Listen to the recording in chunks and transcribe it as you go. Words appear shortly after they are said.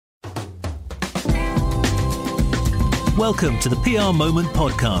Welcome to the PR Moment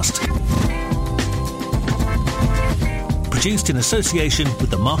podcast. Produced in association with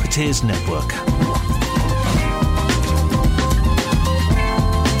the Marketeers Network.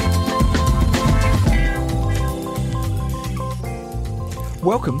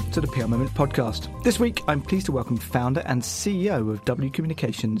 Welcome to the PR Moment podcast. This week, I'm pleased to welcome founder and CEO of W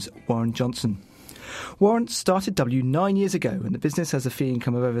Communications, Warren Johnson. Warren started W 9 years ago, and the business has a fee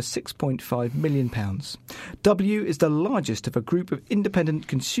income of over £6.5 million. W is the largest of a group of independent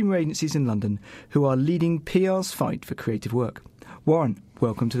consumer agencies in London who are leading PR's fight for creative work. Warren,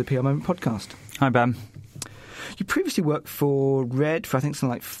 welcome to the PR Moment podcast. Hi, Ben. You previously worked for Red for I think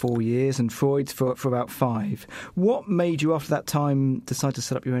something like 4 years and Freud's for about 5. What made you after that time decide to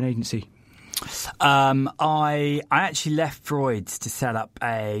set up your own agency? I actually left Freud's to set up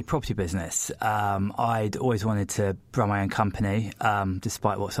a property business. I'd always wanted to run my own company,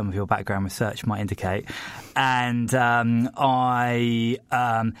 despite what some of your background research might indicate. And I,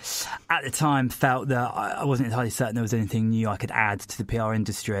 at the time, felt that I wasn't entirely certain there was anything new I could add to the PR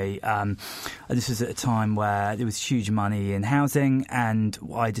industry. This was at a time where there was huge money in housing, and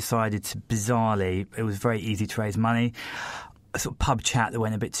I decided to, bizarrely, it was very easy to raise money. A sort of pub chat that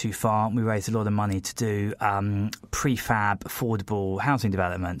went a bit too far. We raised a lot of money to do prefab, affordable housing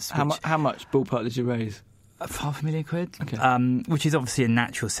developments. How much ballpark did you raise? £500,000. Okay. Which is obviously a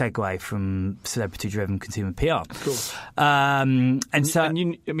natural segue from celebrity-driven consumer PR. Of course. And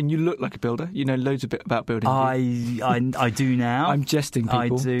you look like a builder. You know loads about building. I do now. I'm jesting,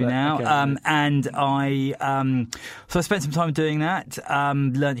 people. I do now. Okay. So I spent some time doing that.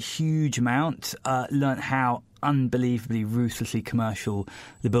 Learned a huge amount. Learned how unbelievably ruthlessly commercial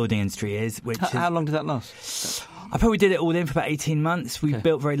the building industry is. How long did that last? I probably did it all in for about 18 months. We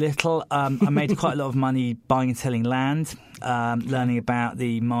built very little. I made quite a lot of money buying and selling land, learning about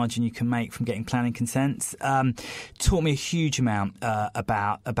the margin you can make from getting planning consents. Taught me a huge amount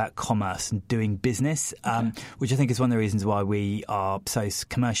about commerce and doing business, which I think is one of the reasons why we are so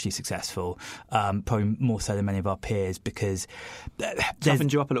commercially successful, probably more so than many of our peers, because...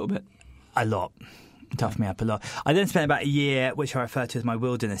 Toughened you up a little bit? A lot. Toughed me up a lot. I then spent about a year, which I refer to as my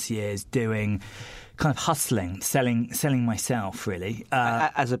wilderness years, doing kind of hustling, selling myself, really.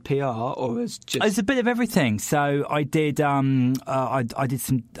 As a PR or as just... As a bit of everything. So I did I did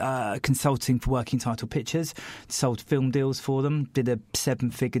some consulting for Working Title Pictures, sold film deals for them, did a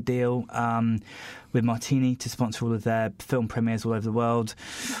 7-figure deal with Martini to sponsor all of their film premieres all over the world.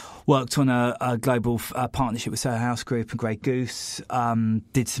 Worked on a global partnership with Soho House Group and Grey Goose.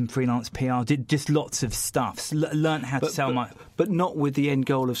 Did some freelance PR. Did just lots of stuff. Learned how to sell my... But not with the end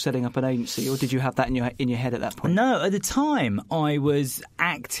goal of setting up an agency, or did you have that in your head at that point? No, at the time I was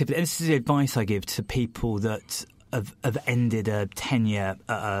active. And this is the advice I give to people that have ended a tenure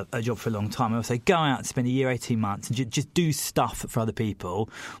at a job for a long time. I would say go out, spend a year, 18 months, and just do stuff for other people,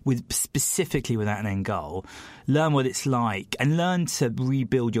 specifically without an end goal. Learn what it's like and learn to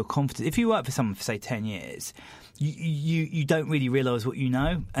rebuild your confidence. If you work for someone for, say, 10 years, you don't really realise what you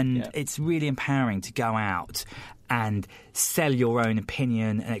know, and it's really empowering to go out and sell your own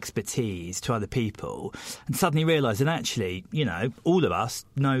opinion and expertise to other people and suddenly realise that actually, all of us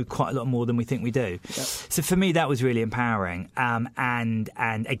know quite a lot more than we think we do. Yep. So for me, that was really empowering. And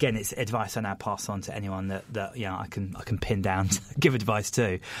again, it's advice I now pass on to anyone that I can pin down to give advice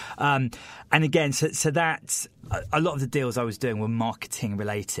to. And again, so that's a lot of the deals I was doing were marketing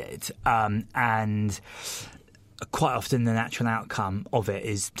related. And quite often the natural outcome of it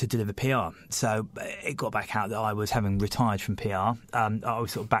is to deliver PR. So it got back out that I was having retired from PR. I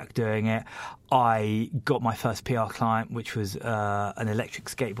was sort of back doing it. I got my first PR client, which was an electric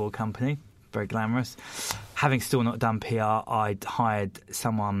skateboard company, very glamorous. Having still not done PR, I'd hired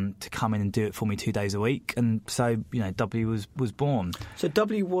someone to come in and do it for me 2 days a week. And so, W was born. So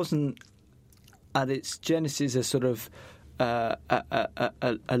W wasn't at its genesis a sort of...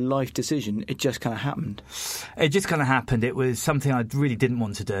 a life decision. It just kind of happened. It just kind of happened. It was something I really didn't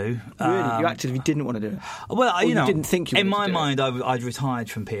want to do. Really? You actively didn't want to do it? Well, you didn't think you wanted to do it? In my mind, I'd retired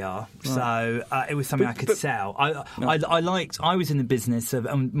from PR, right. So it was something I could sell. I was in the business of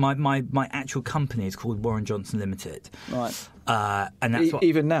my actual company is called Warren Johnson Limited. Right. And that's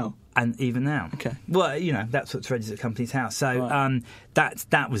even now. And even now. Okay. Well, that's what's registered at Companies House. So right.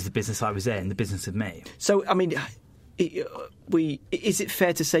 That was the business I was in, the business of me. So I mean. Is it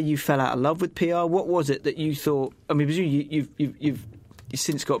fair to say you fell out of love with PR? What was it that you thought? I mean, presumably you've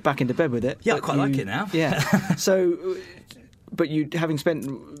since got back into bed with it. Yeah, I quite like it now. Yeah. So, but you, having spent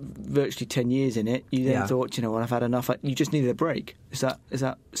virtually 10 years in it, you then thought, I've had enough. You just needed a break. Is that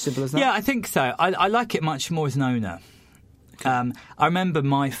simple as that? Yeah, I think so. I like it much more as an owner. I remember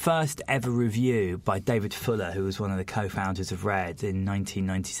my first ever review by David Fuller, who was one of the co-founders of Red in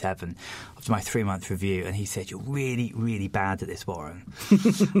 1997, after my 3-month review, and he said, "You're really, really bad at this, Warren.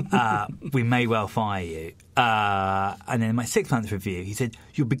 We may well fire you." And then in my 6-month review, he said,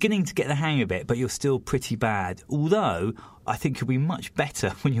 "You're beginning to get the hang of it, but you're still pretty bad. Although I think you'll be much better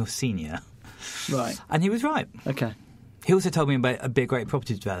when you're senior." Right. And he was right. Okay. He also told me about being a great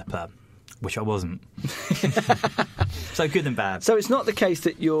property developer, which I wasn't. So good and bad. So it's not the case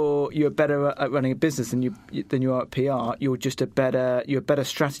that you're better at running a business than you are at PR. You're just a better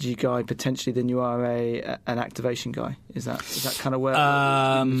strategy guy potentially than you are an activation guy. Is that kind of where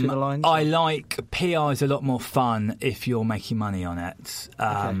between the lines? I like PR is a lot more fun if you're making money on it.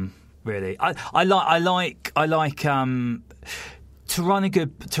 Really, I like. To run a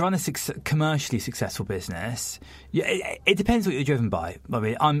commercially successful business, it depends what you're driven by. I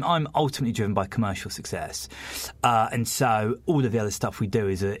mean, I'm ultimately driven by commercial success, and so all of the other stuff we do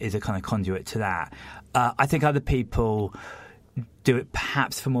is a kind of conduit to that. I think other people do it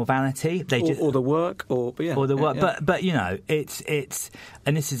perhaps for more vanity, or the work, or the work. Yeah. But you know, it's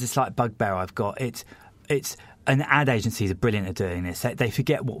and this is a slight bugbear I've got. It's. And ad agencies are brilliant at doing this. They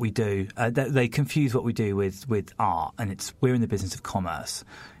forget what we do. They confuse what we do with art, and we're in the business of commerce.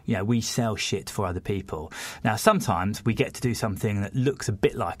 You know, we sell shit for other people. Now, sometimes we get to do something that looks a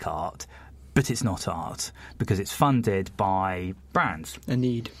bit like art, but it's not art because it's funded by brands. A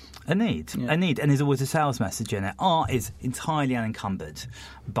need. And there's always a sales message in it. Art is entirely unencumbered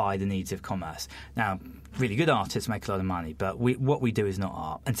by the needs of commerce. Now, really good artists make a lot of money, but what we do is not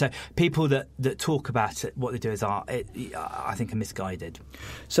art. And so people that talk about it, what they do is art, I think are misguided.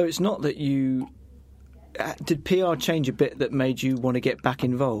 So it's not that you... Did PR change a bit that made you want to get back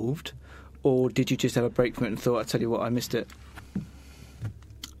involved? Or did you just have a break from it and thought, I tell you what, I missed it?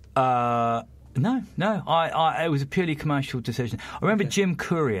 No. It was a purely commercial decision. I remember Jim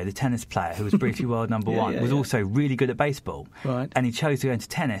Courier, the tennis player who was briefly world number one, was also really good at baseball. Right. And he chose to go into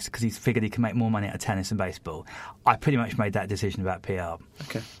tennis because he figured he could make more money out of tennis than baseball. I pretty much made that decision about PR.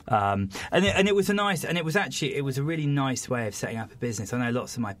 Okay. And it was it was a really nice way of setting up a business. I know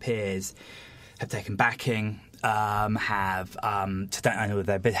lots of my peers have taken backing. Have taken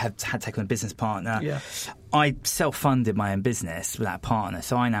on a business partner. Yeah. I self-funded my own business without a partner,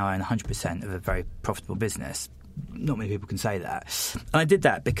 so I now own 100% of a very profitable business. Not many people can say that. And I did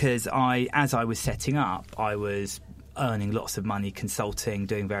that because as I was setting up, I was earning lots of money, consulting,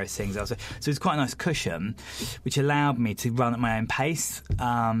 doing various things. So it was quite a nice cushion, which allowed me to run at my own pace.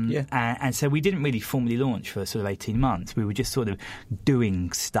 And so we didn't really formally launch for sort of 18 months. We were just sort of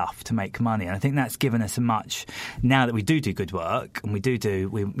doing stuff to make money. And I think that's given us now that we do good work, and we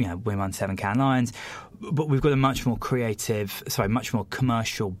run 7 Cannes Lions, but we've got a much more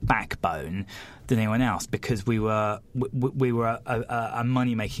commercial backbone than anyone else because we were a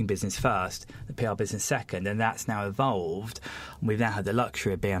money-making business first, the PR business second, and that's now evolved. We've now had the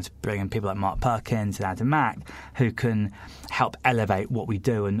luxury of being able to bring in people like Mark Perkins and Adam Mack who can help elevate what we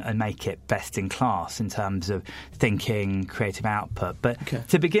do and make it best in class in terms of thinking, creative output. But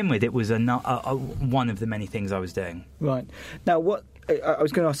to begin with, it was one of the many things I was doing. Right. Now, I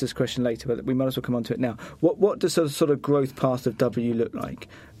was going to ask this question later, but we might as well come on to it now. What does the sort of growth path of W look like?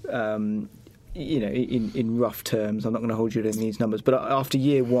 In rough terms, I'm not going to hold you to these numbers, but after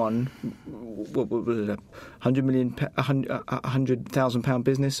year one, what was it, £100,000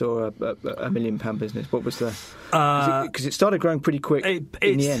 business or a £1 million business? What was the? Because it started growing pretty quick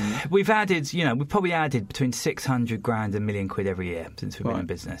in the end. We've probably added between 600 grand and £1 million every year since we've been in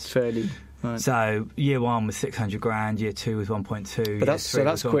business. Fairly. Right. So year one was 600 grand, year two was 1.2. But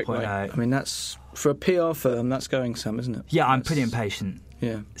that's quick, right? I mean, that's for a PR firm. That's going some, isn't it? Yeah, I'm pretty impatient.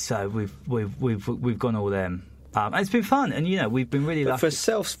 Yeah. So we've gone all in. And it's been fun, and we've been really lucky. For a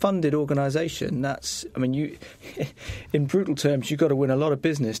self-funded organisation, you, in brutal terms, you've got to win a lot of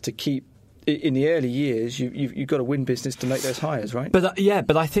business to keep. In the early years, you've got to win business to make those hires, right? But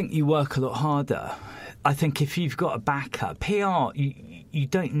I think you work a lot harder. I think if you've got a backup, PR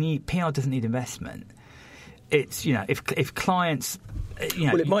doesn't need investment. It's if clients.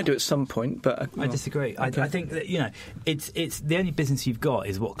 It might do at some point, but I disagree. Okay. I think that it's the only business you've got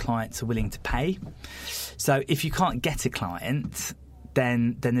is what clients are willing to pay. So if you can't get a client,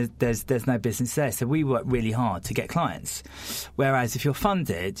 then there's no business there. So we work really hard to get clients. Whereas if you're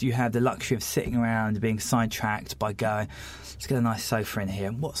funded, you have the luxury of sitting around and being sidetracked by going, let's get a nice sofa in here.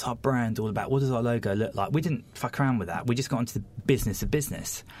 And what's our brand all about? What does our logo look like? We didn't fuck around with that. We just got into the business of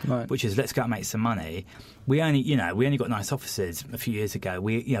business, right. which is let's go and make some money. We only got nice offices a few years ago.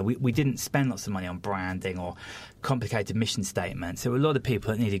 We didn't spend lots of money on branding or complicated mission statements. There were a lot of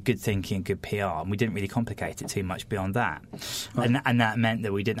people that needed good thinking and good PR, and we didn't really complicate it too much beyond that. Right. And that meant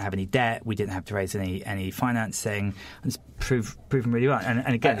that we didn't have any debt, we didn't have to raise any financing, and it's proven really well.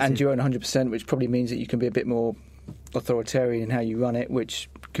 And again, and you own 100%, which probably means that you can be a bit more authoritarian in how you run it, which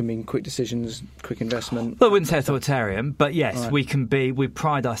can mean quick decisions, quick investment. Well, I wouldn't say authoritarian, but yes, right. We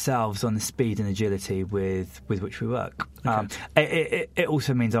pride ourselves on the speed and agility with which we work. Okay. It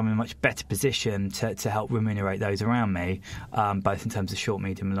also means I'm in a much better position to help remunerate those around me, both in terms of short,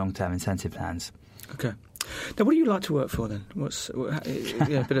 medium and long-term incentive plans. Okay. Now, what do you like to work for then? What's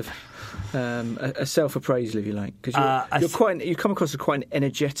a bit of a self-appraisal, if you like? Because you come across as quite an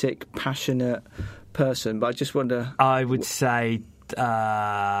energetic, passionate person, but I just wonder. I would say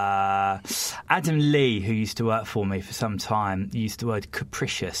Adam Lee, who used to work for me for some time, used the word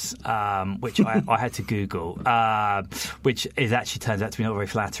capricious, which I had to Google, which actually turns out to be not very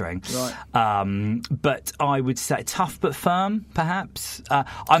flattering. Right. But I would say tough but firm, perhaps.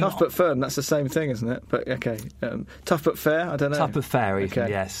 Tough but firm, that's the same thing, isn't it? But okay. Tough but fair, I don't know. Tough but fair, even, okay.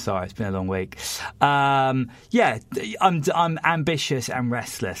 Yes. Sorry, it's been a long week. I'm ambitious and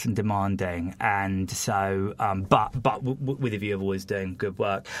restless and demanding, and so, but with a view of always doing good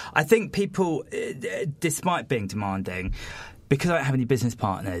work. I think people, despite being demanding, because I don't have any business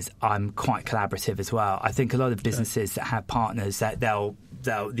partners, I'm quite collaborative as well. I think a lot of businesses that have partners, that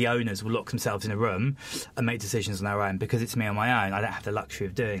the owners will lock themselves in a room and make decisions on their own. Because it's me on my own, I don't have the luxury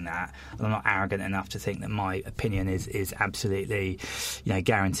of doing that, and I'm not arrogant enough to think that my opinion is absolutely,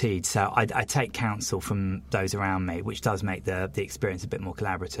 guaranteed. So I take counsel from those around me, which does make the experience a bit more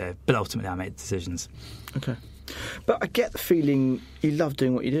collaborative. But ultimately, I make decisions. Okay. But I get the feeling you love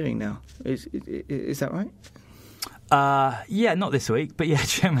doing what you're doing now. Is that right? Yeah, not this week, but yeah,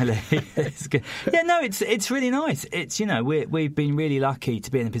 generally it's good. Yeah, no, it's really nice. It's we've been really lucky to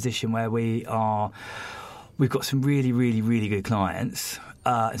be in a position where we've got some really, really, really good clients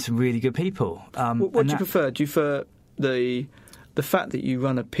and some really good people. What do you prefer? Do you prefer the fact that you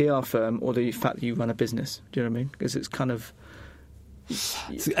run a PR firm or the fact that you run a business? Do you know what I mean? Because it's kind of.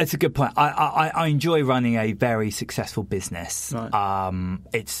 It's a good point. I enjoy running a very successful business. Right.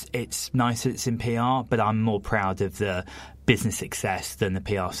 It's nice that it's in PR, but I'm more proud of the business success than the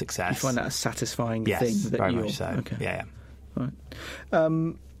PR success. You find that a satisfying thing? Yes, very much so. Okay. Yeah. Right.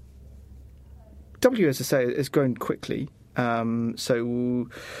 W, as I say, has grown quickly.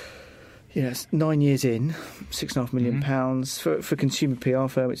 Yes, 9 years in, £6.5 million for a consumer PR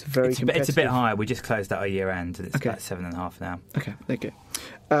firm. It's very competitive. It's a bit higher. We just closed out our year end, and it's about 7.5 now. Okay, there you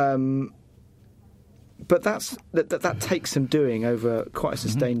go. But that takes some doing over quite a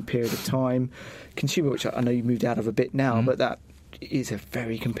sustained period of time. Consumer, which I know you moved out of a bit now, but that is a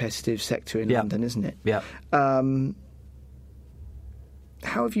very competitive sector in London, isn't it? Yeah.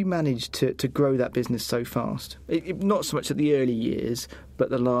 How have you managed to grow that business so fast? Not so much at the early years,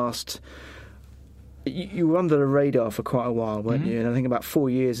 but the last. You were under the radar for quite a while, weren't you? And I think about 4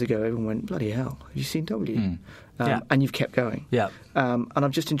 years ago, everyone went, "Bloody hell, have you seen W?" And you've kept going. Yeah. And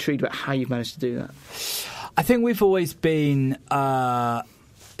I'm just intrigued about how you've managed to do that. I think we've always been.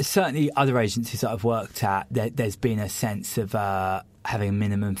 Certainly, other agencies that I've worked at, there's been a sense of having a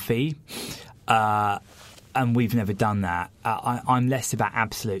minimum fee. And we've never done that. I'm less about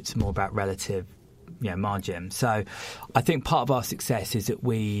absolutes, more about relative, margin. So I think part of our success is that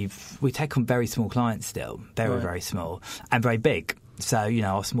we take on very small clients still, very, very small, and very big. So,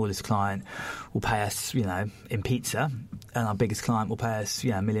 our smallest client will pay us, in pizza, and our biggest client will pay us,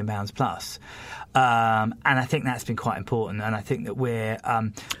 £1 million plus. And I think that's been quite important. And I think that we're...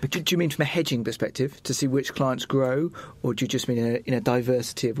 Do you mean from a hedging perspective, to see which clients grow, or do you just mean in a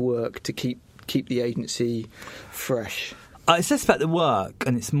diversity of work to keep the agency fresh? It's less about the work,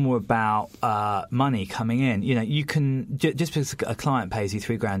 and it's more about money coming in. You can just because a client pays you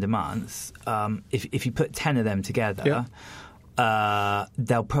 £3,000 a month. If you put 10 of them together,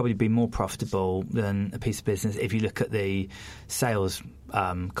 they'll probably be more profitable than a piece of business. If you look at the sales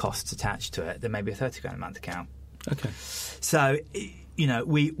costs attached to it, there may be a £30,000 a month account. Okay, so.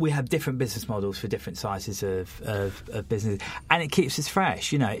 We have different business models for different sizes of business, and it keeps us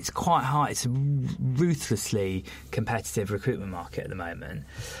fresh. It's quite hard. It's a ruthlessly competitive recruitment market at the moment,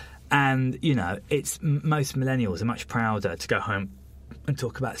 and it's most millennials are much prouder to go home and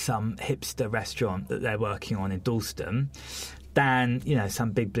talk about some hipster restaurant that they're working on in Dalston than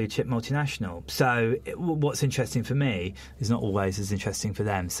some big blue chip multinational. So what's interesting for me is not always as interesting for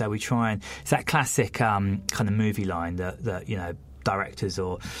them. So we try and it's that classic kind of movie line that directors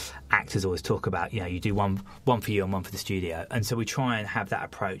or actors always talk about. You do one for you and one for the studio, and so we try and have that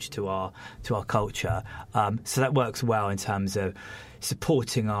approach to our culture. So that works well in terms of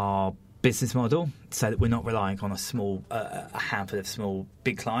supporting our business model, so that we're not relying on a handful of small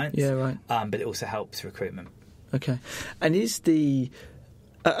big clients. Yeah, right. But it also helps recruitment. Okay, and is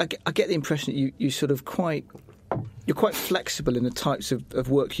I get the impression that you're quite flexible in the types of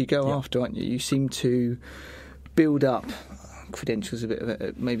work you go after, aren't you? You seem to build up credentials,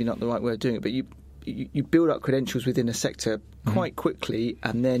 maybe not the right way of doing it, but you build up credentials within a sector quite quickly,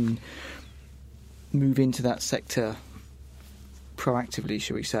 and then move into that sector proactively,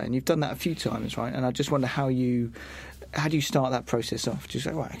 shall we say? And you've done that a few times, right? And I just wonder how do you start that process off? Just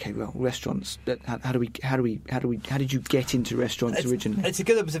say, right, okay, well, restaurants. How did you get into restaurants originally? It's a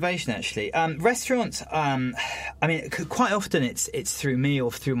good observation, actually. Restaurants. Quite often it's through me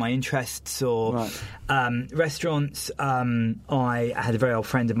or through my interests or restaurants. I had a very old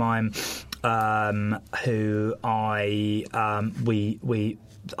friend of mine who I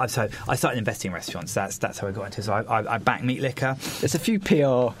started investing in restaurants. That's how I got into it. So I back Meat Liquor. There's a few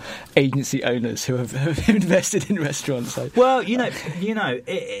PR agency owners who have invested in restaurants. So. Well, in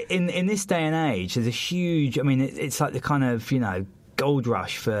this day and age, there's a huge. It's like the kind of gold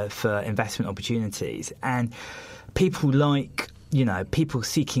rush for investment opportunities, and people people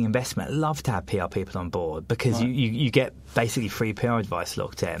seeking investment love to have PR people on board because you get basically free PR advice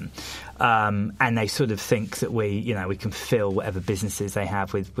locked in, and they sort of think that we can fill whatever businesses they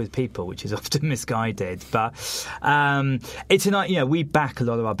have with people, which is often misguided. But it's we back a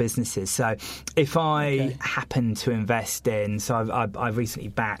lot of our businesses. So if I happen to invest in, I've recently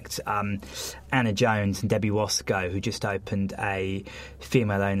backed Anna Jones and Debbie Wasco, who just opened a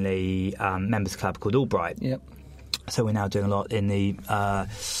female-only members club called Albright. Yep. So we're now doing a lot in the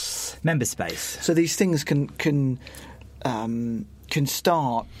member space. So these things can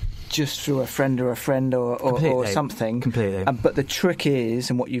start just through a friend or something. Completely. But the trick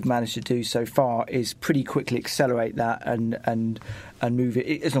is, and what you've managed to do so far, is pretty quickly accelerate that and move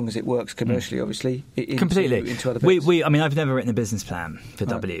it, as long as it works commercially, obviously, into other bits. I've never written a business plan for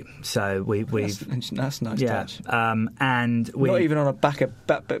W, so that's nice touch. And we not even on a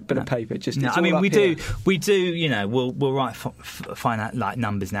bit of paper. Just we do. We'll write finite like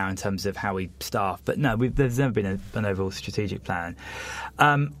numbers now in terms of how we staff, but no, there's never been an overall strategic plan.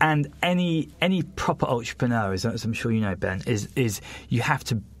 And any proper entrepreneur, as I'm sure you know, Ben, is you have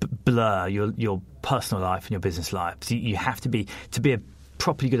to blur your personal life and your business life. So you have to be a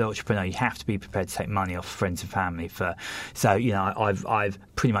properly good entrepreneur. You have to be prepared to take money off friends and family I've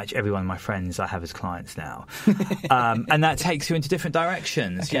pretty much every one of my friends I have as clients now, and that takes you into different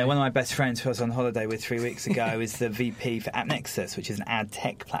directions. Okay. One of my best friends who I was on holiday with 3 weeks ago is the VP for AppNexus, which is an ad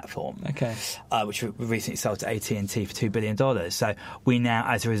tech platform. Okay. Which we recently sold to AT&T for $2 billion. So we now,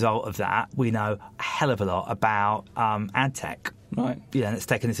 as a result of that, we know a hell of a lot about ad tech. Right. And it's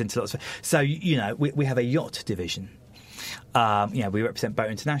taken us into lots of. So we have a yacht division. We represent Boat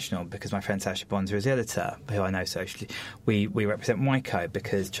International because my friend Sasha Bonser is the editor, who I know socially. We represent Wyco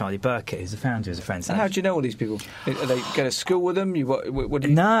because Charlie Burkett, who's the founder, is a friend. And how do you know all these people? Are they go to school with them? What do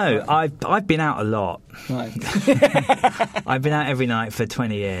you? No, I've been out a lot. Right. I've been out every night for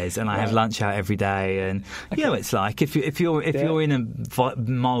 20 years, and I have lunch out every day. And you know what it's like if you're in a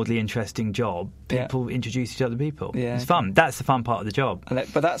mildly interesting job, people introduce each other to people. Yeah. It's fun. That's the fun part of the job.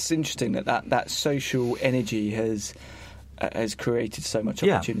 But that's interesting that social energy has created so much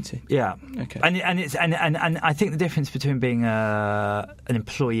opportunity. Yeah. Okay. And I think the difference between being an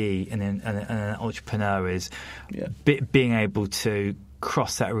employee and an entrepreneur is being able to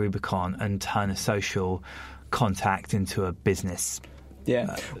cross that Rubicon and turn a social contact into a business.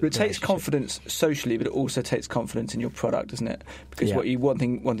 Yeah, well, it takes confidence socially, but it also takes confidence in your product, doesn't it? Because one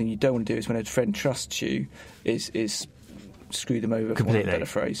thing you don't want to do is when a friend trusts you is screw them over, for want of a better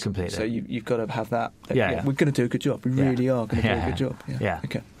phrase. Completely. So you've got to have that. We're going to do a good job. We really are going to do a good job. Yeah.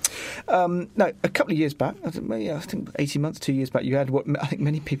 Okay. Now, a couple of years back, I think 18 months, 2 years back, you had what I think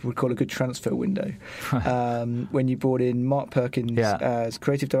many people would call a good transfer window when you brought in Mark Perkins as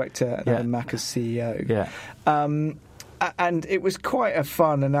creative director and Adam Mack as CEO. Yeah. And it was quite a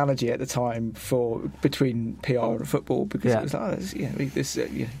fun analogy at the time between PR and football, because it was like,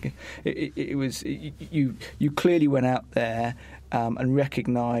 it was you clearly went out there and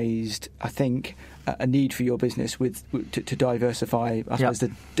recognised, I think, a need for your business to diversify, I suppose,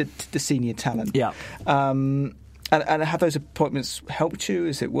 the senior talent. Yeah. And have those appointments helped you?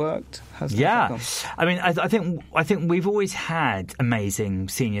 Has it worked? How's that gone? I mean, I think we've always had amazing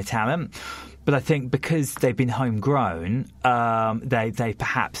senior talent. But I think because they've been homegrown, they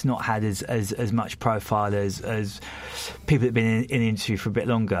perhaps not had as much profile as people that have been in the industry for a bit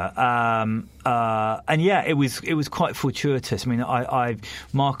longer. And yeah, it was quite fortuitous. I mean,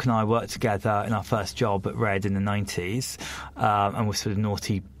 Mark and I worked together in our first job at Red in the 90s, and we're sort of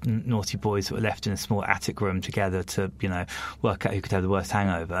naughty boys that were left in a small attic room together to work out who could have the worst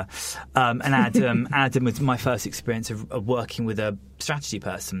hangover. And Adam was my first experience of working with a strategy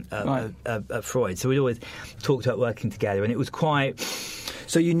person at Freud. So we'd always talked about working together, and it was quite.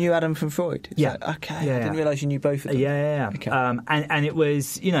 So you knew Adam from Freud? Yeah. Okay. I didn't realise you knew both of them. Yeah. Okay. And it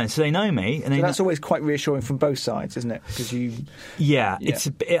was, so they know me. And so that's always quite reassuring from both sides, isn't it? Because you. Yeah.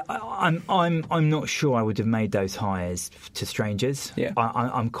 I'm not sure I would have made those hires to strangers. Yeah.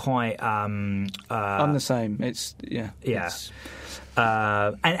 I'm quite. I'm the same.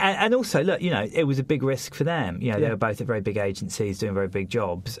 And also, look, it was a big risk for them. They were both at very big agencies doing very big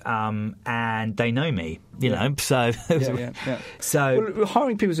jobs, and they know me. So So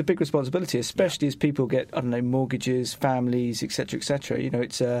hiring people is a big responsibility, especially as people get mortgages, families, etc., etc.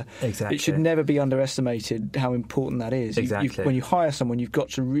 It should never be underestimated how important that is. Exactly. When you hire someone, you've got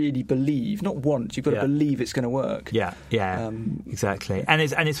to really believe, not want, you've got to believe it's going to work. Exactly. And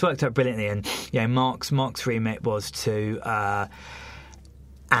it's worked out brilliantly. And Mark's remit was to.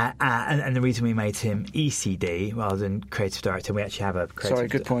 And the reason we made him ECD rather than creative director, we actually have a creative. Sorry,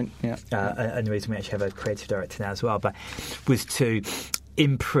 good point. Yeah. And the reason we actually have a creative director now as well, but was to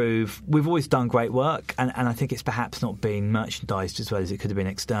improve. We've always done great work, and I think it's perhaps not been merchandised as well as it could have been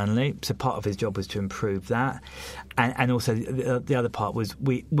externally. So part of his job was to improve that, and also the other part was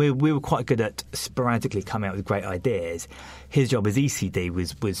we were quite good at sporadically coming up with great ideas. His job as ECD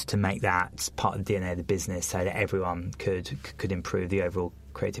was to make that part of the DNA of the business, so that everyone could improve the overall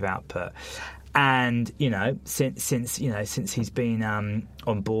creative output. And since he's been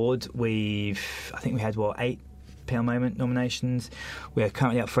on board, I think we had 8 PR Moment nominations. We're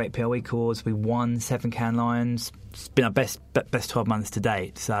currently up for 8 PR Week awards. We won 7 Cannes Lions. It's been our best 12 months to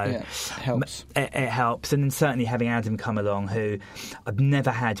date. So it helps. It helps. And then certainly having Adam come along, who I've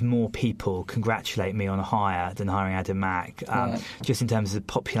never had more people congratulate me on a hire than hiring Adam Mack. Just in terms of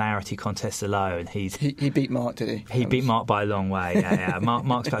the popularity contest alone, he beat Mark, did he? He beat Mark by a long way. Yeah.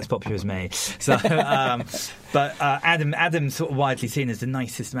 Mark's about as popular as me. So, but Adam's sort of widely seen as the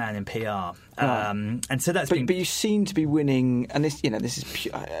nicest man in PR. And so that's. But you seem to be winning, and this is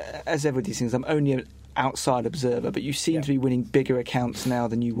pure, as ever with these things. I'm only an outside observer, but you seem to be winning bigger accounts now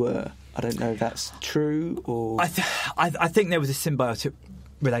than you were. I don't know if that's true or. I think there was a symbiotic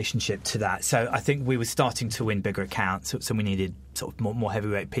relationship to that. So I think we were starting to win bigger accounts, so we needed sort of more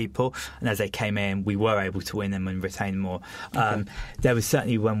heavyweight people, and as they came in, we were able to win them and retain more. Okay. There was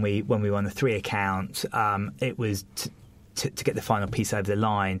certainly when we won the 3 accounts, it was. To get the final piece over the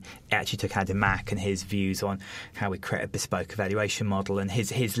line, it actually took Adam Mack and his views on how we create a bespoke evaluation model and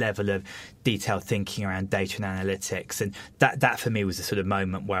his level of detailed thinking around data and analytics. And that for me was the sort of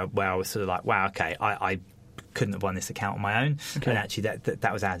moment where I was sort of like, wow, okay, I couldn't have won this account on my own. Okay. And actually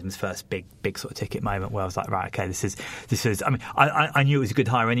that was Adam's first big sort of ticket moment where I was like, right, okay, this is I mean, I knew it was a good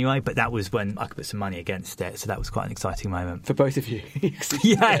hire anyway, but that was when I could put some money against it, so that was quite an exciting moment for both of you.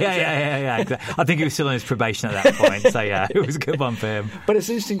 yeah. Exactly. I think he was still on his probation at that point, so yeah, it was a good one for him. But it's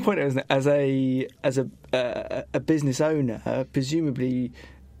an interesting point, isn't it? As a business owner, presumably.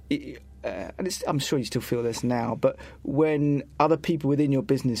 And I'm sure you still feel this now, but when other people within your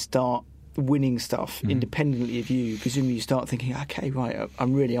business start winning stuff independently of you, presumably you start thinking, okay, right,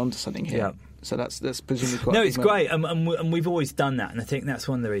 I'm really onto something here. Yeah. So that's presumably quite. No, it's great, and we've always done that, and I think that's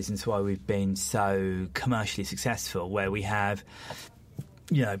one of the reasons why we've been so commercially successful. Where we have,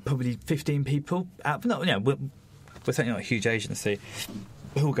 probably 15 people out. No, we're certainly not a huge agency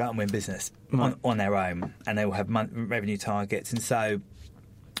who will go out and win business on their own, and they will have revenue targets, and so.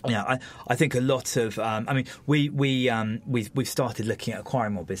 I think a lot of. We've started looking at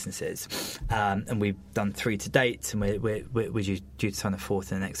acquiring more businesses, and we've done 3 to date, and we're due to sign a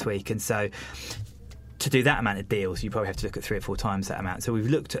 4th in the next week. And so, to do that amount of deals, you probably have to look at 3 or 4 times that amount. So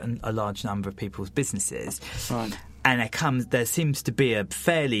we've looked at a large number of people's businesses, right. And there seems to be a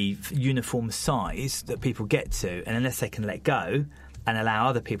fairly uniform size that people get to, and unless they can let go and allow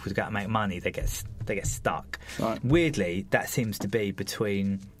other people to go out and make money, they get stuck. Right. Weirdly, that seems to be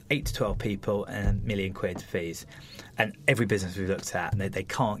between 8 to 12 people and £1 million fees. And every business we've looked at, and they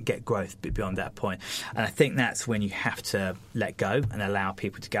can't get growth beyond that point. And I think that's when you have to let go and allow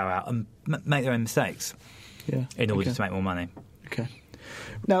people to go out and make their own mistakes in order to make more money. Okay.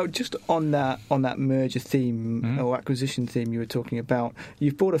 Now, just on that merger theme or acquisition theme you were talking about,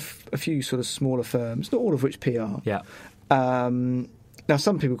 you've bought a few sort of smaller firms, not all of which PR. Yeah. Now,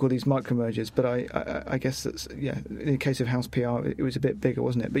 some people call these micro mergers, but I guess that's in the case of House PR, it was a bit bigger,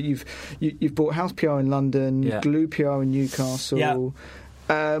 wasn't it? But you've bought House PR in London, Glue PR in Newcastle.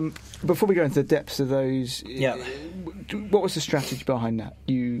 Yeah. Before we go into the depths of those, what was the strategy behind that?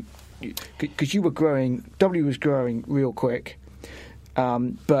 Because you were growing, W was growing real quick,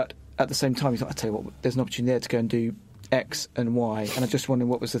 but at the same time, you thought, I tell you what, there's an opportunity there to go and do X and Y, and I'm just wondering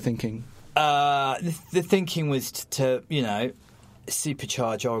what was the thinking. The thinking was to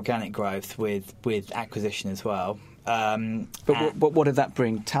supercharge our organic growth with acquisition as well. But what did that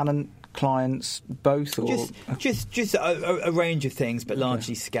bring? Talent, clients, both, or just a range of things, but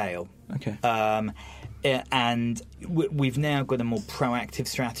largely scale. Okay. And we've now got a more proactive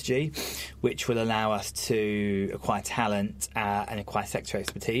strategy, which will allow us to acquire talent and acquire sector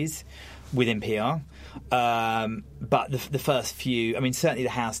expertise within PR. But the first few, certainly the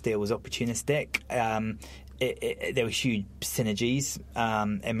House deal was opportunistic. There were huge synergies.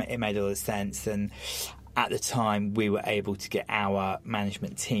 It made a lot of sense, and at the time we were able to get our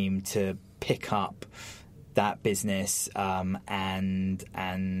management team to pick up that business and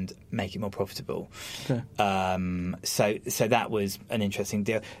make it more profitable. Okay. So that was an interesting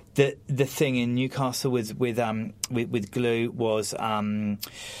deal. The thing in Newcastle with Glue was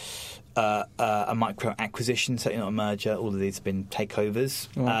a micro acquisition, certainly not a merger. All of these have been takeovers,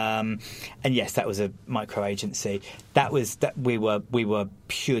 and yes, that was a micro agency. That we were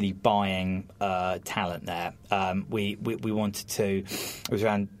purely buying talent there. We wanted to. It was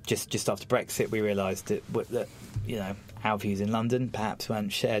around just after Brexit. We realised that our views in London perhaps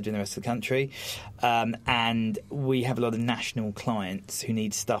weren't shared in the rest of the country, and we have a lot of national clients who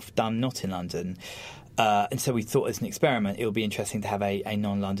need stuff done not in London. And so we thought, as an experiment, it would be interesting to have a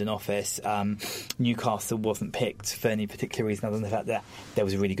non-London office. Newcastle wasn't picked for any particular reason other than the fact that there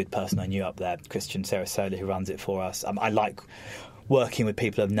was a really good person I knew up there, Christian Sarasola, who runs it for us. I like working with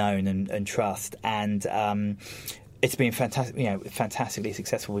people I've known and trust, and it's been fantastic. Fantastically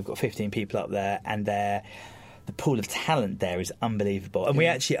successful. We've got 15 people up there, and the pool of talent there is unbelievable. And we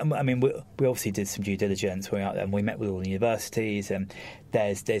actually, we obviously did some due diligence. We were out there and we met with all the universities, and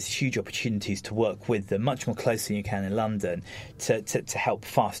there's huge opportunities to work with them much more closely than you can in London to help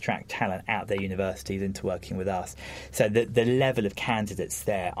fast track talent out of their universities into working with us. So the level of candidates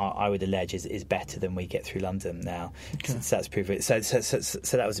there, I would allege, is better than we get through London now. Okay. So that's proof of it. So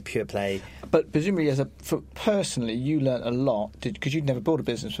that was a pure play. But presumably, personally, you learnt a lot because you'd never built a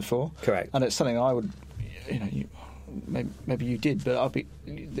business before. Correct. And it's something I would. Maybe you did, but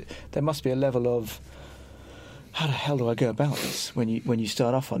there must be a level of how the hell do I go about this when you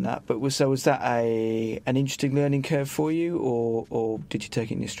start off on that? But was that an interesting learning curve for you, or did you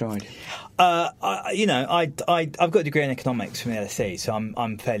take it in your stride? I've got a degree in economics from the LSE, so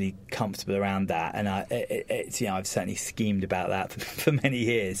I'm fairly comfortable around that, and I've certainly schemed about that for many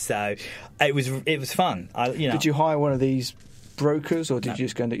years. So it was fun. Did you hire one of these brokers, or did you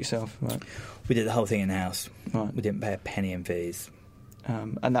just go and do it yourself? Right. We did the whole thing in-house. Right. We didn't pay a penny in fees.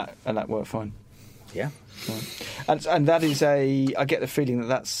 And that worked fine? Yeah. Right. And that is I get the feeling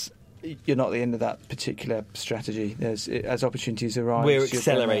you're not at the end of that particular strategy. As opportunities arise, we're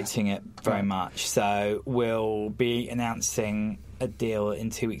accelerating it very much. So we'll be announcing a deal in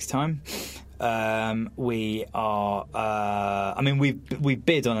 2 weeks' time. We are. We've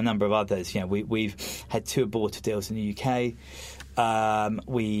bid on a number of others. We've had 2 aborted deals in the UK.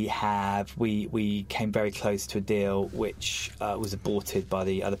 We came very close to a deal which was aborted by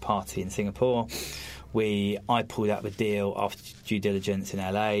the other party in Singapore. I pulled out the deal after due diligence in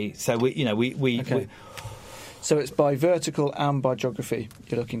LA. So Okay. So it's by vertical and by geography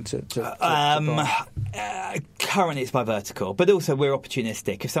you're looking to buy? Currently it's by vertical, but also we're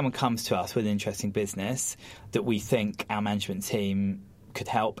opportunistic. If someone comes to us with an interesting business that we think our management team could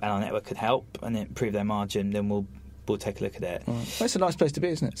help and our network could help and improve their margin, then we'll take a look at it. Right. Well, it's a nice place to be,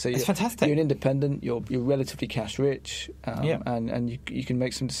 isn't it? So it's fantastic. You're an independent. You're relatively cash rich, and you can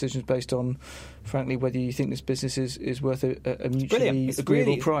make some decisions based on, frankly, whether you think this business is worth a mutually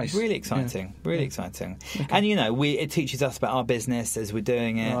agreeable price. Really exciting. Yeah. Really exciting. Okay. And it teaches us about our business as we're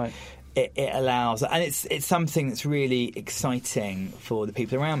doing it. Right. It allows, and it's something that's really exciting for the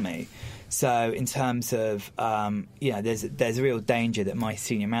people around me. So in terms of, there's a real danger that my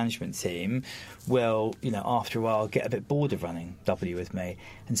senior management team will, after a while get a bit bored of running W with me.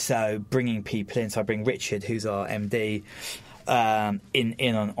 And so bringing people in, so I bring Richard, who's our MD,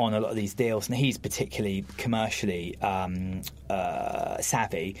 in on a lot of these deals, and he's particularly commercially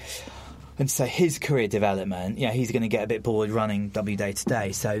savvy. And so his career development, he's going to get a bit bored running W day to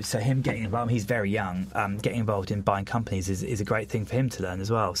day. So him getting involved, he's very young, getting involved in buying companies is a great thing for him to learn as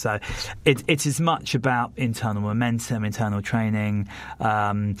well. So it's as much about internal momentum, internal training,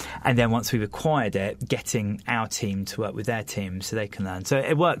 and then once we've acquired it, getting our team to work with their team so they can learn. So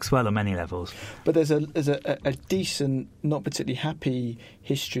it works well on many levels. But there's a decent, not particularly happy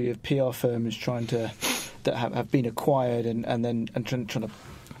history of PR firms that have been acquired and trying to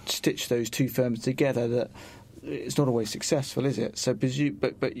stitch those two firms together. That it's not always successful, is it? So, but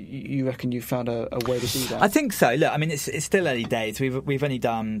you reckon you found a way to do that? I think so. Look, I mean, it's still early days. We've only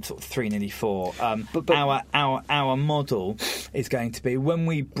done sort of 3, nearly 4. But our model is going to be when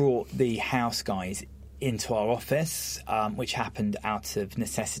we brought the house guys into our office, which happened out of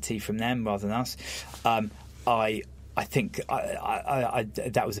necessity from them rather than us. I think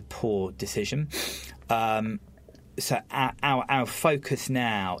that was a poor decision. So our focus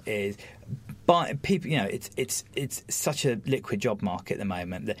now is by people. It's such a liquid job market at the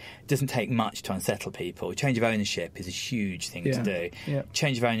moment that it doesn't take much to unsettle people. Change of ownership is a huge thing to do. Yeah.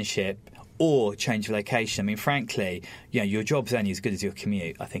 Change of ownership or change of location. I mean, frankly, your job's only as good as your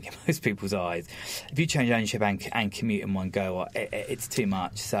commute, I think, in most people's eyes. If you change ownership and commute in one go, it's too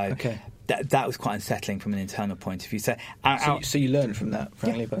much. So. Okay. That was quite unsettling from an internal point of view. So you learned from that,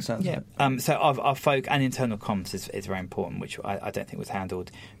 frankly, by the sounds of it. So our folk and internal comms is very important, which I don't think was handled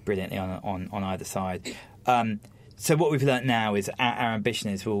brilliantly on either side. So what we've learnt now is our ambition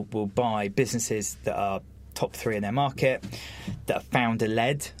is we'll buy businesses that are top 3 in their market, that are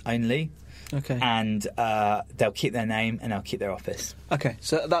founder-led only. Okay. And they'll keep their name and they'll keep their office. Okay,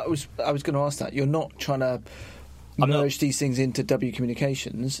 so I was going to ask that. You're not trying to merge these things into W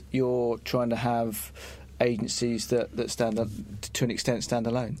Communications. You're trying to have agencies that stand up, to an extent, stand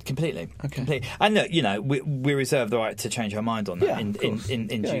alone. Completely. Okay. Completely. And look, we reserve the right to change our mind on that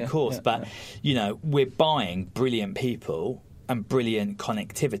in due course. But we're buying brilliant people and brilliant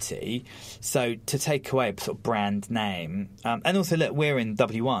connectivity. So to take away a sort of brand name, and also look, we're in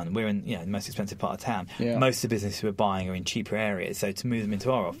W1. We're in the most expensive part of town. Yeah. Most of the businesses we're buying are in cheaper areas. So to move them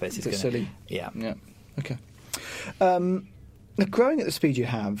into our office is silly. Yeah. Okay. Now, growing at the speed you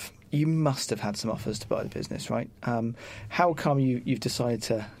have, you must have had some offers to buy the business, right? How come you've decided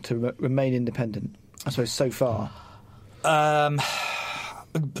to remain independent, I suppose, so far?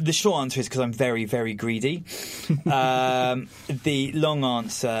 The short answer is because I'm very, very greedy. The long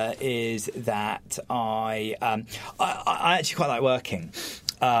answer is that I actually quite like working.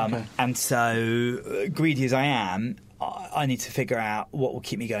 Okay. And so, greedy as I am, I need to figure out what will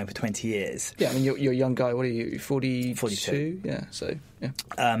keep me going for 20 years. Yeah, I mean, you're a young guy. What are you, 42? Yeah, so,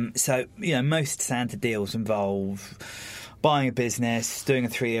 yeah. Most standard deals involve buying a business, doing a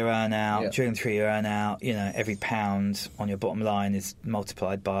 3-year earn-out. During the 3-year earn-out, every pound on your bottom line is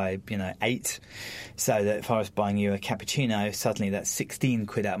multiplied by, 8. So that if I was buying you a cappuccino, suddenly that's 16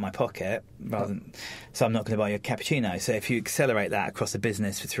 quid out of my pocket, so I'm not going to buy you a cappuccino. So if you accelerate that across a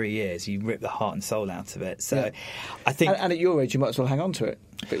business for 3 years, you rip the heart and soul out of it. So I think... And at your age, you might as well hang on to it,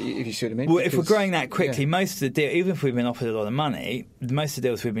 but if you see what I mean. Well, if we're growing that quickly, most of the deals, even if we've been offered a lot of money, most of the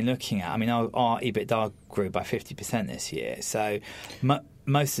deals we've been looking at, I mean, our EBITDA grew by 50% this year. So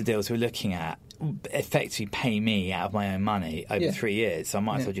most of the deals we're looking at effectively pay me out of my own money over 3 years. So I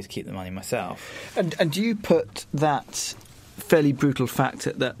might as well just keep the money myself. And do you put that fairly brutal fact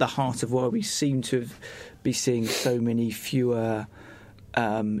at the heart of why we seem to be seeing so many fewer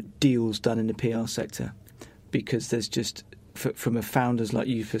deals done in the PR sector? Because there's just, from a founders like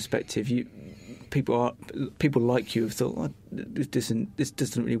you perspective, people like you have thought, this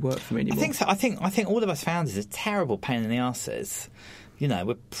doesn't really work for me anymore. I think so. I think all of us founders are terrible pain in the arses.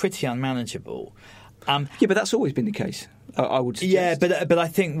 We're pretty unmanageable. But that's always been the case, I would suggest. Yeah, but I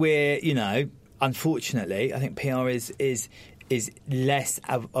think we're, unfortunately, I think PR is less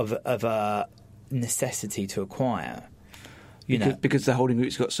of a necessity to acquire. Because the holding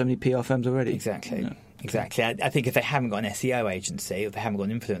group's got so many PR firms already. Exactly. Exactly. I think if they haven't got an SEO agency, or they haven't got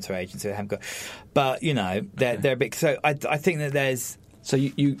an influencer agency, they haven't got. But they're a big. So I think that there's. So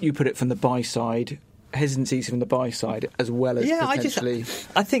you put it from the buy side, hesitancies from the buy side, as well as potentially.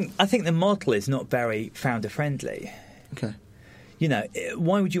 I think the model is not very founder friendly. Okay.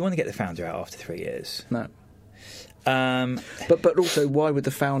 Why would you want to get the founder out after 3 years? No. But also, why would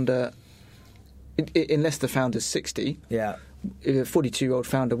the founder, unless the founder's 60? Yeah. A 42-year-old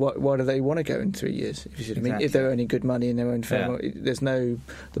founder, why do they want to go in 3 years? If you see what I mean, if they're earning good money in their own firm, the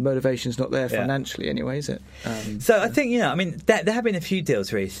motivation's not there financially anyway, is it? I think there have been a few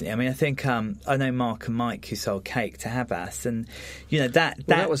deals recently. I mean, I think I know Mark and Mike who sold Cake to Havas, and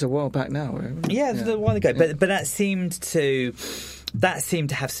that was a while back now. It was a while ago, but that seemed to that seemed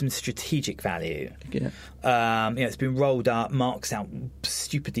to have some strategic value. Yeah. It's been rolled up. Mark's out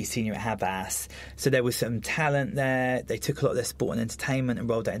stupidly senior at Havas, so there was some talent there. They took a lot of their sport and entertainment and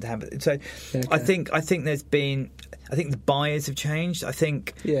rolled that into Havas. So Okay. I think there's been. I think the buyers have changed. I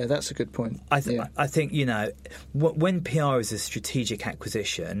think. Yeah, that's a good point. I think when PR is a strategic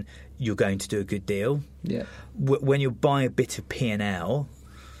acquisition, you're going to do a good deal. Yeah. When you buy a bit of P&L,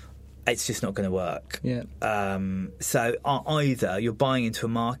 it's just not going to work. Yeah. So either you're buying into a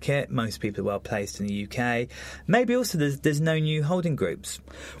market, most people are well placed in the UK. Maybe also there's no new holding groups.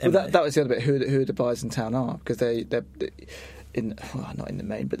 Well, that was the other bit. Who the buyers in town are, because they're not in the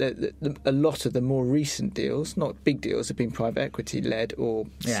main, but a lot of the more recent deals, not big deals, have been private equity led or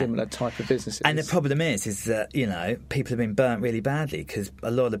similar type of businesses. And the problem is that people have been burnt really badly because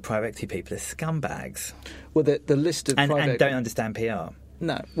a lot of the private equity people are scumbags. Well, the list of and don't understand PR.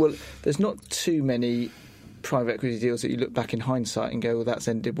 No, well, there's not too many private equity deals that you look back in hindsight and go, well, that's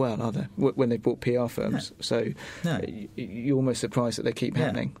ended well, are there? When they bought PR firms, so you're almost surprised that they keep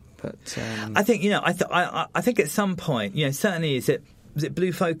happening. But I think I think at some point, certainly is it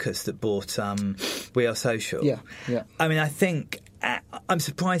Blue Focus that bought We Are Social? Yeah. I mean, I think I'm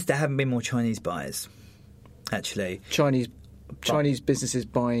surprised there haven't been more Chinese buyers. Actually, Chinese businesses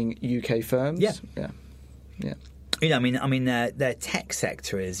buying UK firms. Yeah. Yeah. I mean, their tech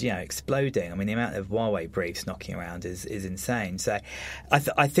sector is exploding. I mean, the amount of Huawei briefs knocking around is insane. So,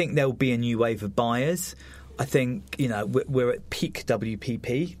 I think there will be a new wave of buyers. I think we're at peak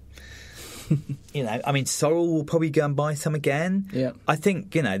WPP. I mean, Sorrel will probably go and buy some again. Yeah. I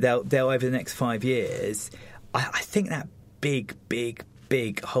think they'll over the next 5 years. I think that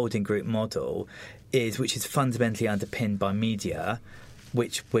big holding group model which is fundamentally underpinned by media,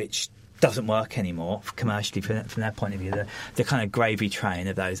 which doesn't work anymore commercially from their point of view. The kind of gravy train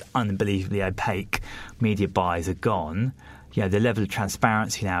of those unbelievably opaque media buys are gone. The level of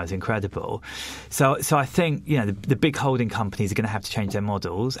transparency now is incredible. So I think the big holding companies are going to have to change their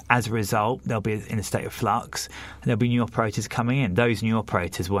models. As a result, they'll be in a state of flux, and there'll be new operators coming in. Those new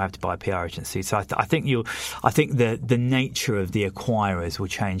operators will have to buy PR agencies. So I think the nature of the acquirers will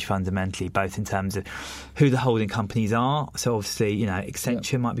change fundamentally, both in terms of who the holding companies are. So obviously,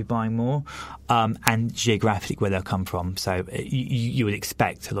 Accenture might be buying more, and geographically where they'll come from. So you would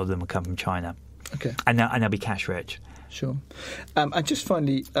expect a lot of them will come from China. Okay, and they'll be cash rich. Sure. And just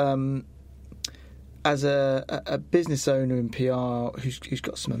finally, as a business owner in PR who's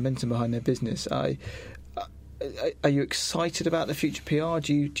got some momentum behind their business, are you excited about the future PR?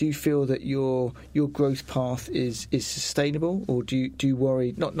 Do you feel that your growth path is sustainable, or do you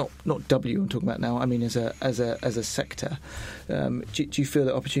worry? Not W I'm talking about now. I mean as a sector. Do you feel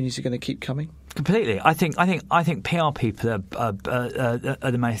that opportunities are going to keep coming? Completely. I think PR people are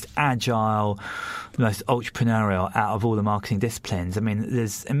the most agile, the most entrepreneurial out of all the marketing disciplines. I mean,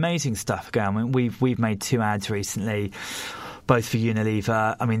 there's amazing stuff going on. I mean, we've made 2 ads recently, both for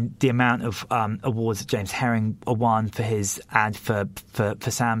Unilever. I mean, the amount of awards that James Herring won for his ad for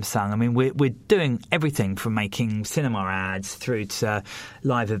Samsung. I mean, we're doing everything from making cinema ads through to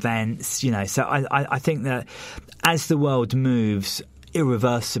live events. So I think that as the world moves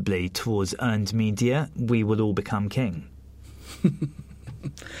irreversibly towards earned media, we will all become king.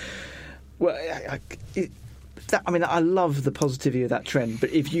 Well, I love the positivity of that trend, but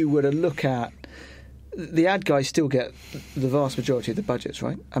if you were to look at the ad guys still get the vast majority of the budgets,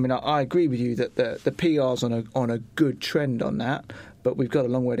 right? I mean, I agree with you that the PR's on a good trend on that, but we've got a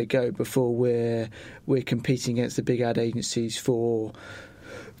long way to go before we're competing against the big ad agencies for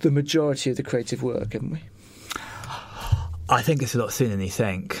the majority of the creative work, haven't we? I think it's a lot sooner than you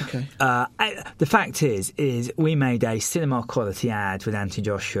think. Okay. The fact is we made a cinema quality ad with Anthony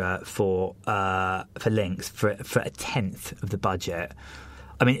Joshua for Lynx for a tenth of the budget.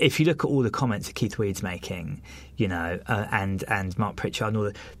 I mean, if you look at all the comments that Keith Weed's making, and Mark Pritchard, and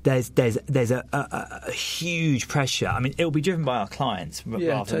all that, there's a huge pressure. I mean, it will be driven by our clients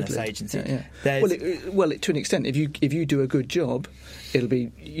rather than this agency. Yeah. Well, to an extent, if you do a good job, it'll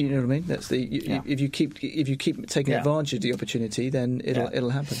be, you know what I mean. That's if you keep taking advantage of the opportunity, then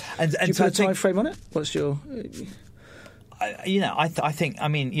it'll happen. And do you put a time frame on it? What's your? I think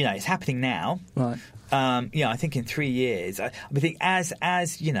it's happening now. Right. I think in 3 years, I think as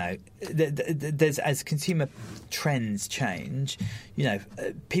consumer trends change,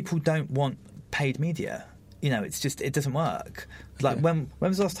 people don't want paid media. It doesn't work. Like when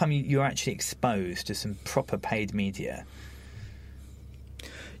was the last time you were actually exposed to some proper paid media?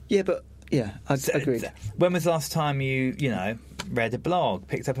 Yeah, but I agreed. When was the last time you read a blog,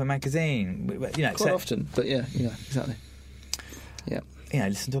 picked up a magazine? Quite often, but exactly. Yeah.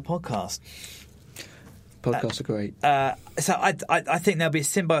 Listen to a podcast. Podcasts are great. So I think there'll be a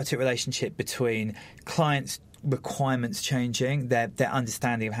symbiotic relationship between clients' requirements changing, their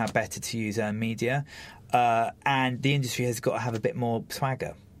understanding of how better to use media, and the industry has got to have a bit more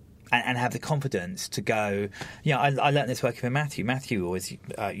swagger. And have the confidence to go. I learned this working with Matthew. Matthew always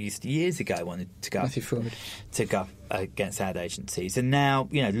used years ago wanted to go. Matthew Freud. To go against ad agencies, and now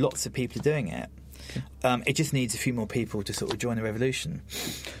lots of people are doing it. Okay. It just needs a few more people to sort of join the revolution.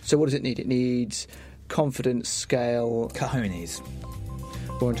 So what does it need? It needs confidence, scale, cojones.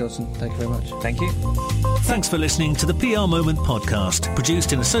 Warren Johnson, thank you very much. Thank you. Thanks for listening to the PR Moment podcast,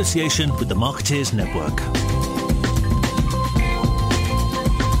 produced in association with the Marketeers Network.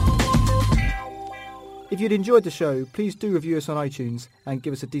 If you'd enjoyed the show, please do review us on iTunes and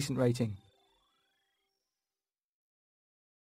give us a decent rating.